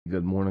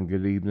Good morning,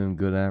 good evening,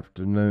 good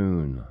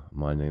afternoon.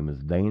 My name is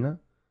Dana,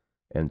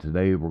 and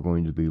today we're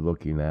going to be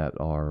looking at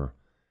our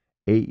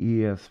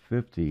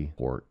AES50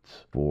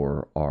 ports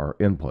for our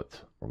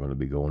inputs. We're going to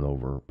be going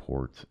over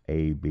ports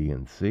A, B,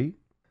 and C.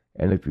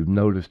 And if you've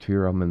noticed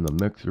here, I'm in the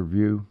mixer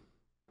view.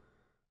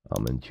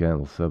 I'm in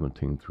channel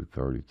 17 through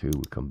 32.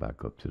 We come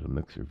back up to the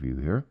mixer view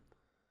here.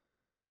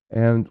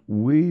 And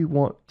we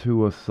want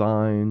to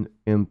assign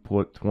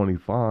input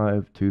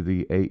 25 to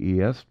the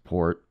AES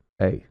port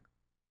A.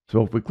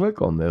 So if we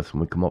click on this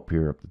and we come up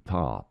here at the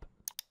top,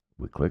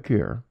 we click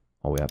here,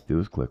 all we have to do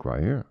is click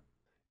right here.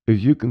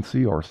 As you can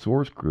see our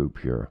source group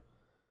here,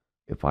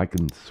 if I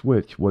can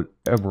switch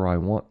whatever I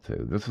want to,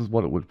 this is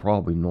what it would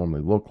probably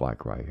normally look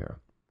like right here.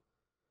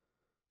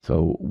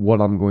 So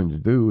what I'm going to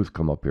do is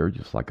come up here,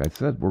 just like I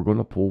said, we're going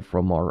to pull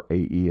from our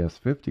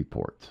AES50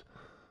 ports.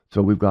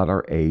 So we've got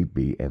our A,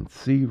 B, and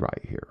C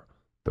right here.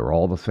 They're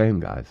all the same,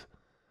 guys.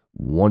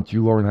 Once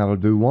you learn how to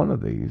do one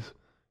of these,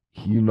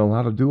 you know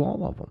how to do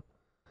all of them.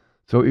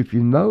 So if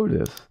you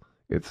notice,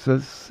 it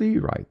says C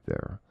right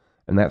there,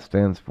 and that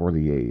stands for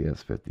the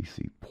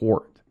AES50C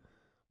port.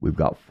 We've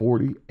got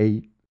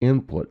 48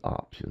 input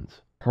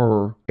options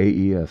per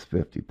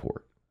AES50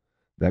 port.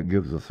 That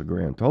gives us a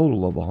grand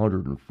total of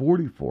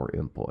 144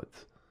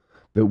 inputs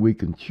that we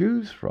can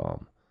choose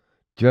from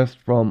just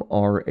from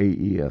our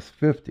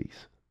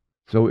AES50s.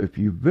 So if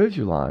you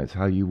visualize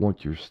how you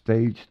want your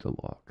stage to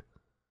look,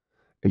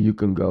 you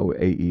can go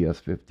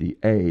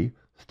AES50A,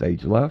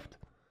 stage left,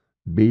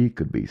 B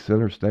could be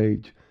center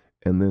stage,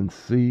 and then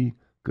C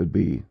could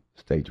be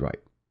stage right.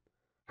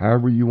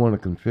 However you want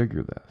to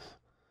configure this.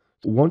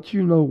 Once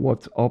you know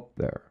what's up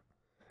there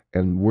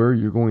and where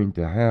you're going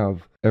to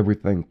have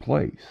everything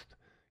placed,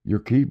 your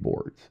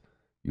keyboards,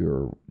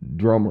 your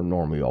drummer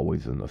normally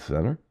always in the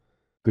center,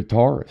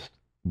 guitarist,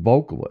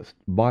 vocalist,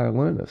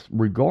 violinist,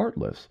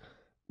 regardless,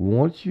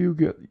 once you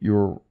get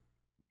your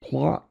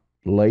plot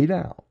laid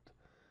out,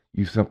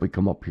 you simply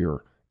come up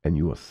here and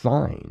you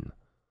assign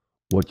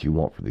what you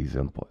want for these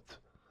inputs.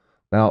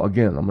 Now,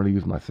 again, I'm going to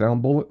use my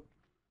sound bullet.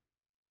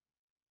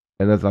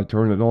 And as I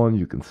turn it on,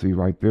 you can see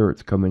right there,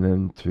 it's coming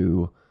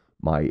into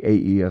my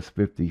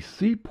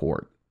AES50C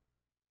port,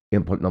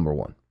 input number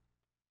 1.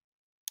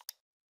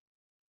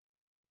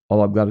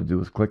 All I've got to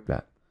do is click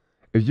that.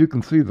 As you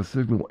can see, the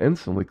signal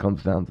instantly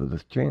comes down to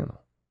this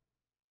channel.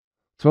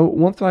 So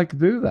once I can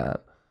do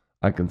that,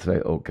 I can say,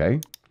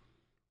 okay,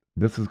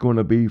 this is going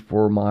to be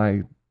for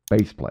my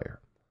bass player.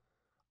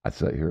 I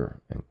sit here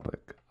and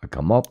click. I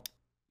come up,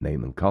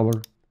 name and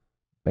color,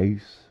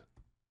 bass,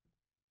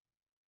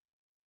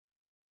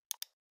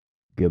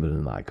 give it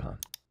an icon.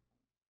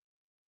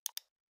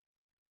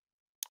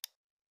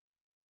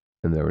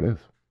 And there it is.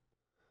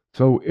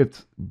 So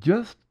it's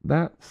just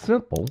that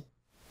simple.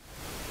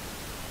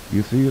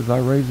 You see, as I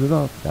raise it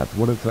up, that's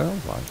what it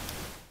sounds like.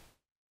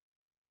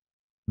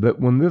 That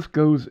when this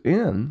goes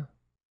in,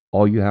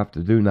 all you have to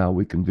do now,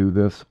 we can do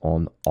this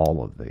on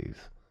all of these.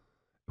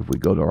 If we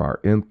go to our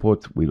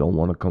inputs, we don't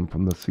want to come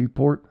from the C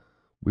port.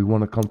 We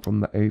want to come from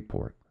the A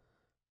port.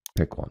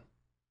 Pick one.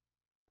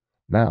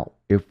 Now,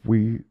 if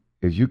we,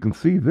 as you can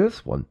see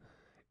this one,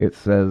 it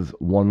says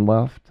 1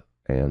 left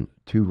and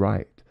 2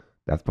 right.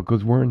 That's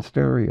because we're in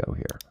stereo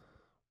here.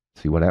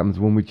 See what happens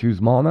when we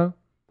choose mono?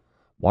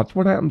 Watch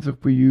what happens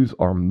if we use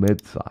our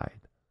mid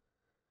side.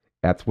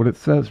 That's what it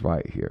says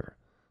right here.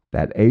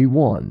 That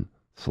A1/M,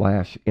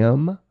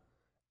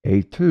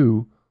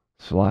 A2/S.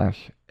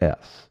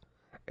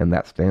 And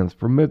that stands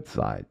for mid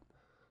side.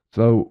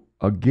 So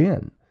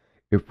again,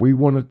 if we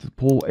wanted to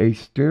pull a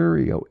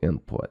stereo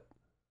input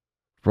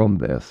from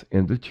this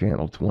into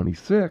channel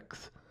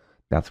 26,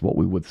 that's what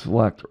we would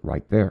select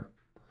right there.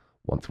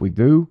 Once we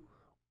do,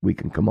 we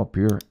can come up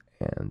here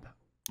and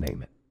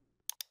name it.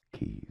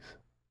 Keys.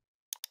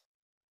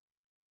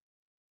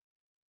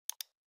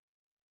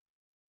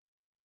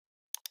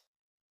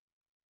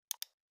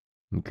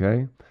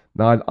 Okay.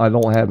 Now, I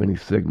don't have any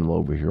signal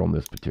over here on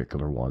this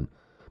particular one.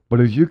 But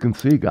as you can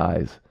see,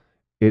 guys,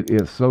 it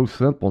is so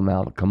simple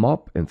now to come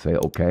up and say,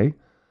 okay,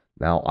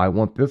 now I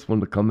want this one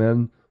to come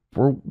in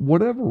for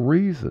whatever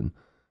reason.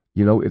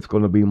 You know, it's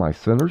going to be my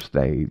center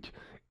stage.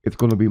 It's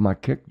going to be my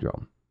kick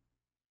drum.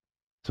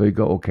 So you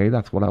go, okay,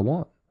 that's what I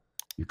want.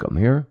 You come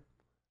here,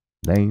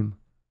 name,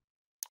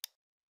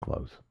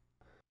 close.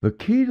 The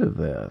key to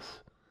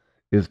this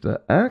is to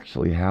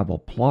actually have a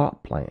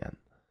plot plan.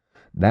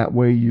 That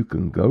way you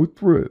can go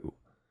through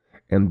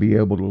and be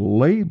able to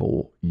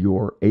label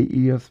your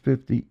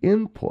AES50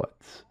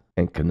 inputs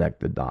and connect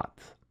the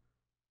dots.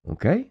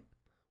 Okay?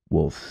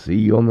 We'll see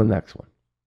you on the next one.